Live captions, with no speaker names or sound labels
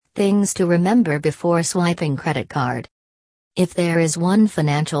things to remember before swiping credit card. If there is one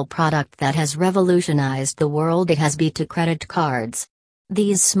financial product that has revolutionized the world, it has been credit cards.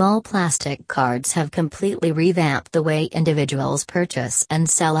 These small plastic cards have completely revamped the way individuals purchase and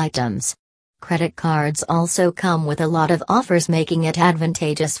sell items. Credit cards also come with a lot of offers, making it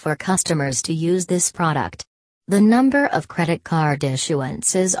advantageous for customers to use this product. The number of credit card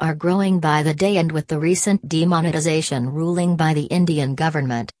issuances are growing by the day, and with the recent demonetization ruling by the Indian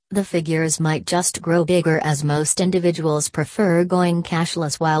government, the figures might just grow bigger as most individuals prefer going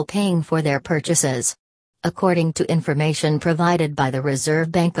cashless while paying for their purchases. According to information provided by the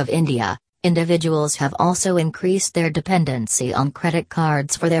Reserve Bank of India, individuals have also increased their dependency on credit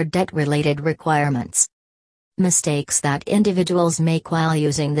cards for their debt-related requirements. Mistakes that individuals make while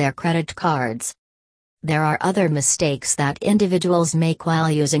using their credit cards. There are other mistakes that individuals make while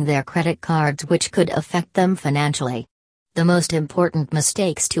using their credit cards which could affect them financially. The most important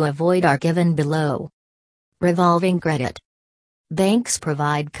mistakes to avoid are given below. Revolving credit. Banks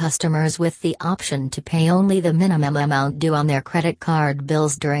provide customers with the option to pay only the minimum amount due on their credit card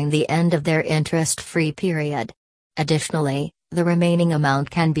bills during the end of their interest-free period. Additionally, the remaining amount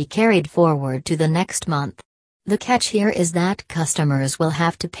can be carried forward to the next month. The catch here is that customers will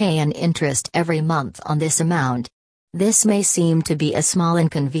have to pay an interest every month on this amount. This may seem to be a small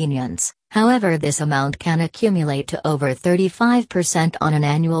inconvenience, however, this amount can accumulate to over 35% on an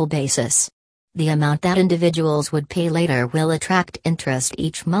annual basis. The amount that individuals would pay later will attract interest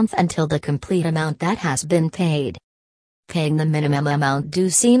each month until the complete amount that has been paid. Paying the minimum amount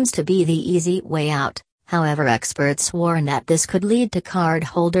due seems to be the easy way out. However, experts warn that this could lead to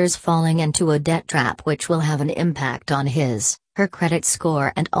cardholders falling into a debt trap, which will have an impact on her credit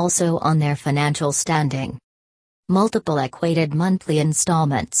score and also on their financial standing. Multiple equated monthly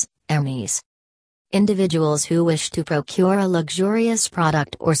installments, EMIs. Individuals who wish to procure a luxurious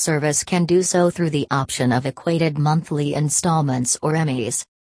product or service can do so through the option of equated monthly installments or EMIs.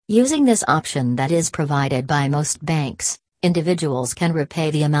 Using this option that is provided by most banks, individuals can repay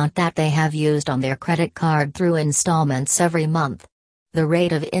the amount that they have used on their credit card through installments every month. The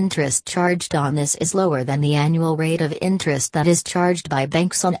rate of interest charged on this is lower than the annual rate of interest that is charged by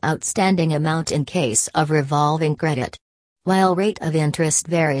banks on outstanding amount in case of revolving credit. While rate of interest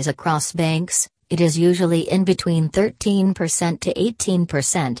varies across banks, it is usually in between 13% to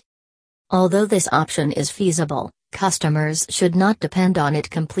 18%. Although this option is feasible, customers should not depend on it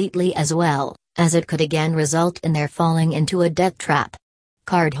completely as well, as it could again result in their falling into a debt trap.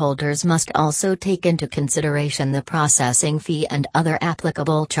 Cardholders must also take into consideration the processing fee and other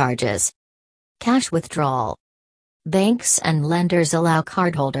applicable charges. Cash withdrawal. Banks and lenders allow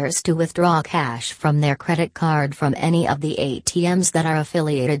cardholders to withdraw cash from their credit card from any of the ATMs that are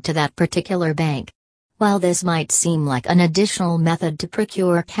affiliated to that particular bank. While this might seem like an additional method to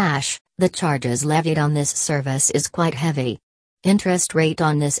procure cash, the charges levied on this service is quite heavy. Interest rate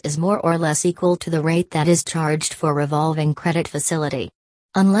on this is more or less equal to the rate that is charged for revolving credit facility.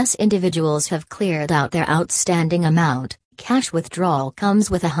 Unless individuals have cleared out their outstanding amount, cash withdrawal comes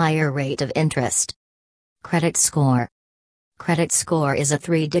with a higher rate of interest. Credit score. Credit score is a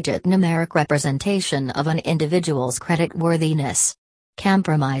 3-digit numeric representation of an individual's creditworthiness.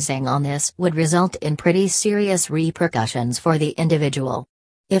 Compromising on this would result in pretty serious repercussions for the individual.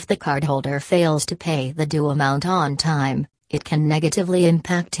 If the cardholder fails to pay the due amount on time, it can negatively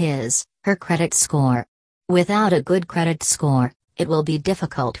impact her credit score. Without a good credit score, it will be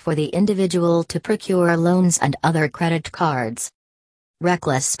difficult for the individual to procure loans and other credit cards.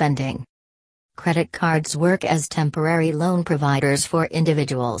 Reckless spending. Credit cards work as temporary loan providers for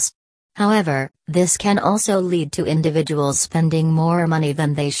individuals. However, this can also lead to individuals spending more money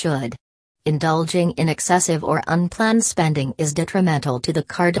than they should. Indulging in excessive or unplanned spending is detrimental to the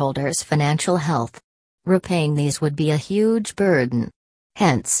cardholder's financial health. Repaying these would be a huge burden.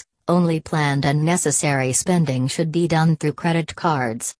 Hence, only planned and necessary spending should be done through credit cards.